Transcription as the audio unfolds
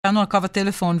איתנו על קו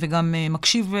הטלפון וגם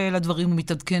מקשיב לדברים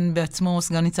ומתעדכן בעצמו,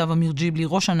 סגן ניצב עמיר ג'יבלי,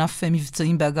 ראש ענף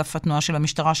מבצעים באגף התנועה של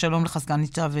המשטרה. שלום לך, סגן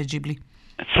ניצב ג'יבלי.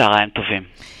 צהריים טובים.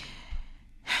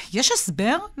 יש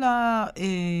הסבר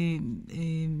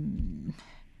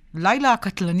לילה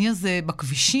הקטלני הזה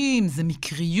בכבישים? זה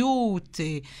מקריות?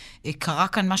 קרה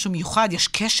כאן משהו מיוחד? יש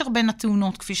קשר בין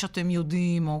התאונות כפי שאתם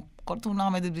יודעים, או כל תאונה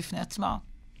עומדת בפני עצמה?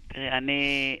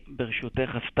 אני ברשותך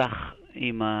אפתח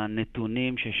עם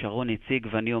הנתונים ששרון הציג,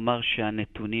 ואני אומר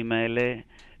שהנתונים האלה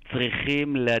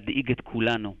צריכים להדאיג את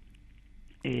כולנו.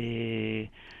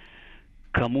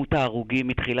 כמות ההרוגים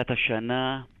מתחילת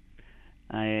השנה,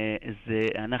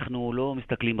 אנחנו לא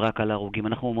מסתכלים רק על ההרוגים,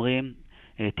 אנחנו אומרים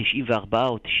 94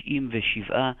 או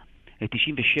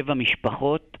 97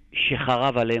 משפחות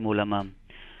שחרב עליהם עולמם.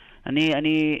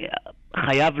 אני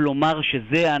חייב לומר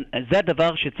שזה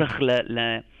הדבר שצריך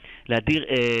להדיר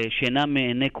שינה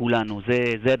מעיני כולנו,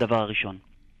 זה הדבר הראשון.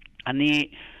 אני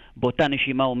באותה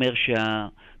נשימה אומר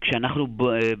כשאנחנו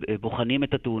בוחנים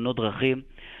את התאונות דרכים,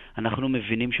 אנחנו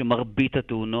מבינים שמרבית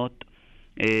התאונות,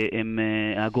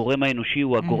 הגורם האנושי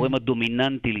הוא הגורם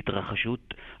הדומיננטי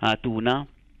להתרחשות התאונה,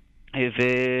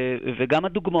 וגם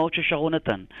הדוגמאות ששרון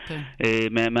נתן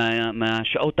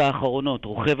מהשעות האחרונות,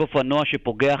 רוכב אופנוע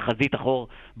שפוגע חזית אחור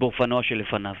באופנוע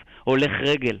שלפניו, הולך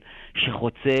רגל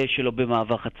שחוצה שלא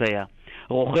במעבר חצייה,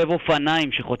 רוכב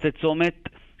אופניים שחוצה צומת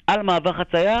על מעבר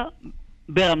חצייה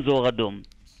ברמזור אדום,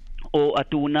 או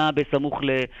התאונה בסמוך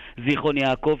לזיכרון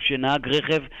יעקב שנהג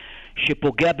רכב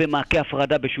שפוגע במעקה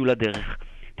הפרדה בשול הדרך.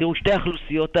 תראו, שתי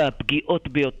האוכלוסיות הפגיעות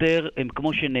ביותר הם,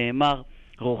 כמו שנאמר,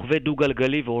 רוכבי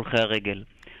דו-גלגלי והולכי הרגל.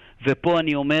 ופה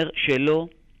אני אומר שלא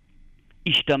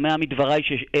השתמע מדבריי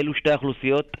שאלו שתי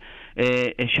האוכלוסיות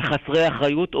שחסרי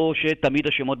אחריות או שתמיד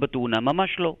השמות בתאונה. ממש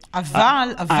לא.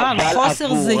 אבל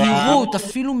חוסר זהירות,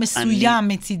 אפילו מסוים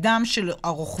מצידם של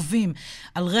הרוכבים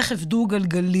על רכב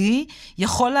דו-גלגלי,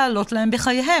 יכול לעלות להם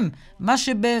בחייהם. מה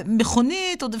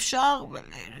שבמכונית עוד אפשר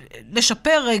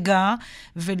לשפר רגע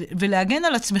ולהגן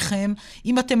על עצמכם.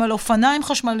 אם אתם על אופניים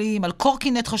חשמליים, על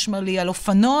קורקינט חשמלי, על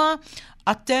אופנוע,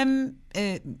 אתם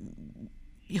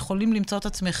יכולים למצוא את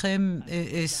עצמכם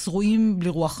שרועים בלי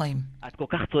רוח חיים. את כל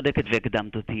כך צודקת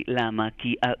והקדמת אותי. למה?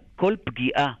 כי כל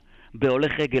פגיעה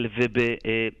בהולך רגל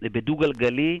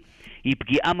ובדו-גלגלי היא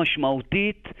פגיעה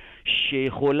משמעותית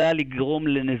שיכולה לגרום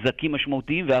לנזקים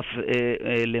משמעותיים ואף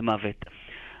למוות.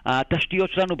 התשתיות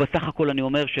שלנו בסך הכל אני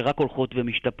אומר שרק הולכות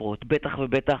ומשתפרות. בטח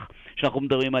ובטח שאנחנו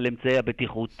מדברים על אמצעי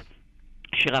הבטיחות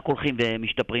שרק הולכים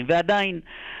ומשתפרים. ועדיין,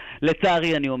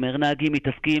 לצערי אני אומר, נהגים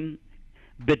מתעסקים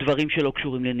בדברים שלא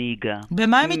קשורים לנהיגה.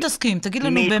 במה הם מתעסקים? תגיד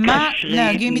לנו, במה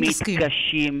נהגים מתעסקים?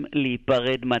 מתקשים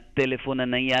להיפרד מהטלפון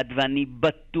הנייד, ואני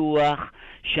בטוח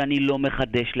שאני לא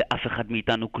מחדש לאף אחד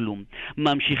מאיתנו כלום.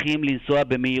 ממשיכים לנסוע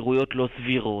במהירויות לא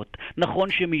סבירות. נכון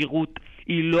שמהירות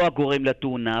היא לא הגורם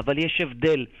לתאונה, אבל יש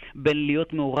הבדל בין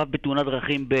להיות מעורב בתאונת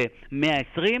דרכים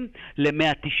ב-120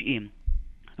 ל-190.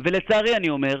 ולצערי אני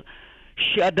אומר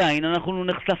שעדיין אנחנו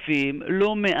נחשפים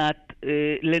לא מעט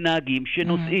לנהגים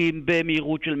שנוסעים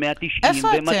במהירות של 190 ו-200.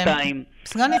 איפה אתם?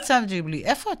 סגן ניצב ג'יבלי,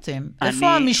 איפה אתם?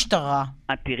 איפה המשטרה?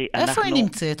 תראי, איפה היא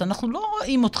נמצאת? אנחנו לא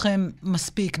רואים אתכם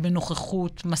מספיק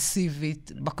בנוכחות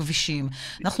מסיבית בכבישים.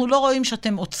 אנחנו לא רואים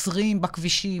שאתם עוצרים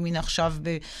בכבישים, הנה עכשיו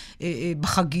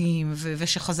בחגים,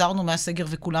 ושחזרנו מהסגר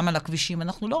וכולם על הכבישים.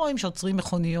 אנחנו לא רואים שעוצרים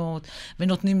מכוניות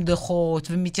ונותנים דוחות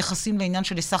ומתייחסים לעניין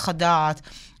של היסח הדעת.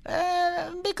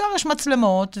 בעיקר יש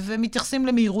מצלמות ומתייחסים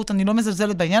למהירות. אני לא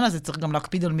מזלזלת בעניין הזה, צריך גם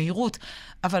להקפיד על מהירות,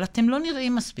 אבל אתם לא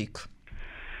נראים מספיק.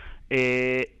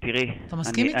 תראי, אתה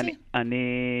מסכים איתי?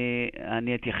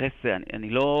 אני אתייחס, אני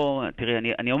לא, תראי,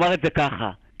 אני אומר את זה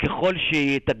ככה, ככל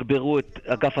שיתגברו את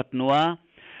אגף התנועה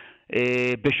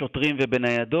בשוטרים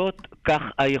ובניידות, כך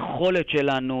היכולת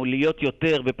שלנו להיות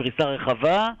יותר בפריסה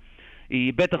רחבה,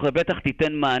 היא בטח ובטח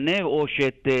תיתן מענה או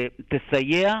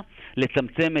שתסייע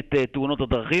לצמצם את תאונות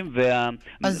הדרכים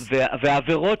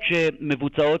והעבירות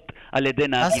שמבוצעות על ידי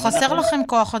נהגים. אז חסר לכם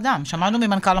כוח אדם. שמענו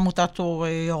ממנכ"ל עמותת אור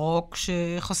ירוק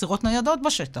שחסרות ניידות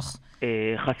בשטח.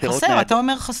 חסר, אתה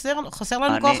אומר חסר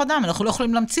לנו כוח אדם, אנחנו לא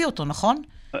יכולים להמציא אותו, נכון?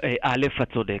 א',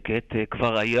 את צודקת,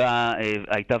 כבר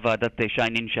הייתה ועדת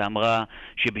שיינין שאמרה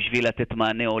שבשביל לתת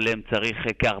מענה הולם צריך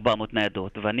כ-400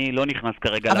 ניידות, ואני לא נכנס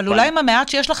כרגע אבל אולי עם המעט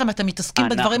שיש לכם אתם מתעסקים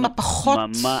בדברים הפחות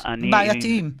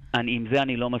בעייתיים. עם זה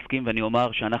אני לא מסכים, ואני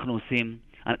אומר שאנחנו עושים,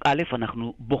 א',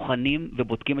 אנחנו בוחנים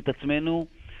ובודקים את עצמנו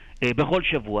בכל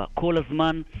שבוע, כל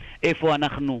הזמן, איפה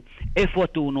אנחנו, איפה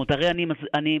התאונות. הרי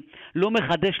אני לא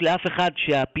מחדש לאף אחד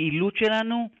שהפעילות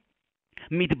שלנו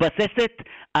מתבססת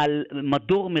על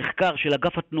מדור מחקר של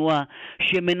אגף התנועה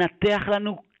שמנתח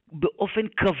לנו באופן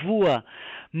קבוע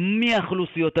מי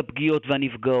האוכלוסיות הפגיעות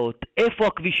והנפגעות, איפה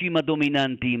הכבישים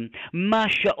הדומיננטיים, מה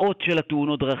השעות של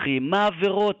התאונות דרכים, מה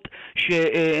העבירות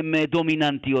שהן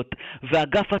דומיננטיות.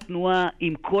 ואגף התנועה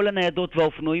עם כל הניידות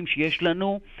והאופנועים שיש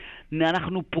לנו,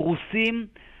 אנחנו פרוסים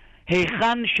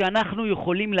היכן שאנחנו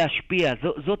יכולים להשפיע.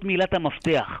 זאת מילת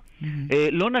המפתח.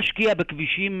 לא נשקיע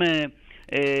בכבישים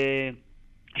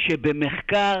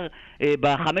שבמחקר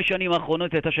ב5 שנים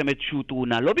האחרונות הייתה שם איזושהי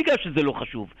תאונה. לא בגלל שזה לא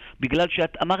חשוב, בגלל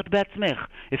שאת אמרת בעצמך,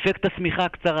 אפקט השמיכה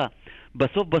הקצרה.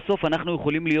 בסוף אנחנו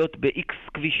יכולים להיות ב-X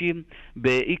כבישים,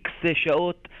 ב-X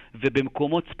שעות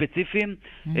ובמקומות ספציפיים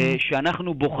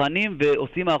שאנחנו בוחנים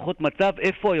ועושים הערכות מצב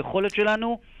איפה היכולת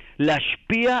שלנו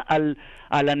להשפיע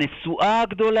על הנסועה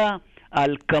הגדולה,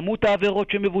 על כמות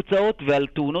העבירות שמבוצעות ועל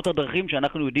תאונות הדרכים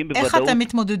שאנחנו יודעים בוודאות. איך אתם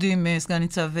מתמודדים, סגן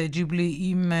ניצב ג'יבלי,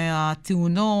 עם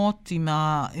התאונות, עם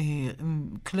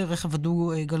כלי רכב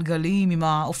הדו-גלגליים, עם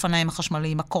האופניים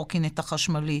החשמליים, הקורקינט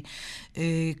החשמלי,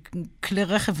 כלי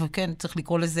רכב, כן, צריך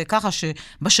לקרוא לזה ככה,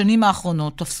 שבשנים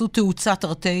האחרונות תפסו תאוצה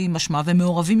תרתי משמע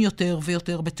ומעורבים יותר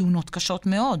ויותר בתאונות קשות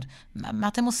מאוד. מה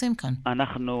אתם עושים כאן?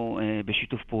 אנחנו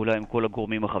בשיתוף פעולה עם כל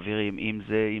הגורמים החברים, אם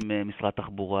זה עם משרד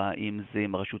תחבורה, אם זה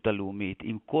עם הרשות הלאומית,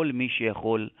 עם כל מי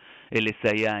שיכול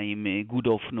לסייע, עם איגוד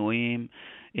האופנועים,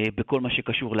 בכל מה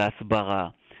שקשור להסברה.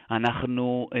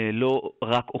 אנחנו לא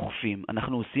רק אוכפים,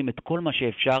 אנחנו עושים את כל מה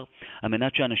שאפשר על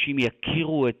מנת שאנשים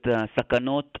יכירו את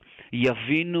הסכנות,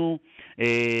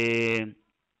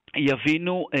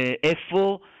 יבינו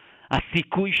איפה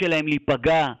הסיכוי שלהם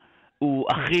להיפגע הוא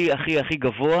הכי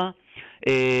גבוה,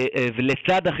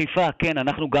 ולצד אכיפה, כן,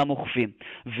 אנחנו גם אוכפים.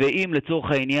 ואם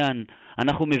לצורך העניין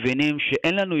אנחנו מבינים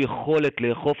שאין לנו יכולת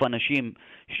לאכוף אנשים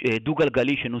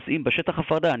דו-גלגלי שנוסעים בשטח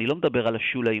הפרדה, אני לא מדבר על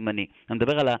השול הימני, אני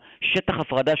מדבר על השטח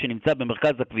הפרדה שנמצא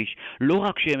במרכז הכביש. לא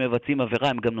רק שהם מבצעים עבירה,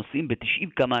 הם גם נוסעים ב-90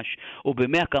 קמ"ש או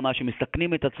ב-100 קמ"ש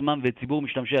שמסכנים את עצמם ואת ציבור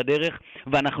משתמשי הדרך,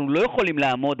 ואנחנו לא יכולים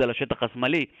לעמוד על השטח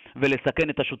השמאלי ולסכן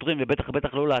את השוטרים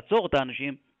ובטח לא לעצור את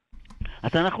האנשים.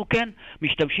 אז אנחנו כן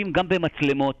משתמשים גם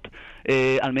במצלמות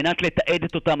על מנת לתעד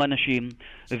את אותם אנשים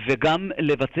וגם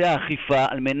לבצע אכיפה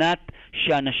על מנת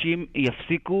שאנשים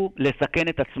יפסיקו לסכן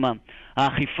את עצמם.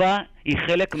 האכיפה היא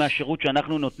חלק מהשירות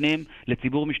שאנחנו נותנים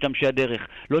לציבור משתמשי הדרך.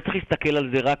 לא צריך להסתכל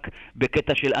על זה רק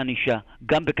בקטע של ענישה,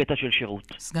 גם בקטע של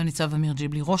שירות. סגן ניצב עמיר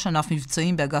ג'יבלי, ראש ענף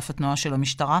מבצעים באגף התנועה של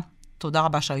המשטרה. תודה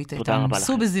רבה שהיית איתנו.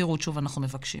 סעו בזהירות, שוב אנחנו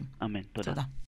מבקשים. אמן, תודה.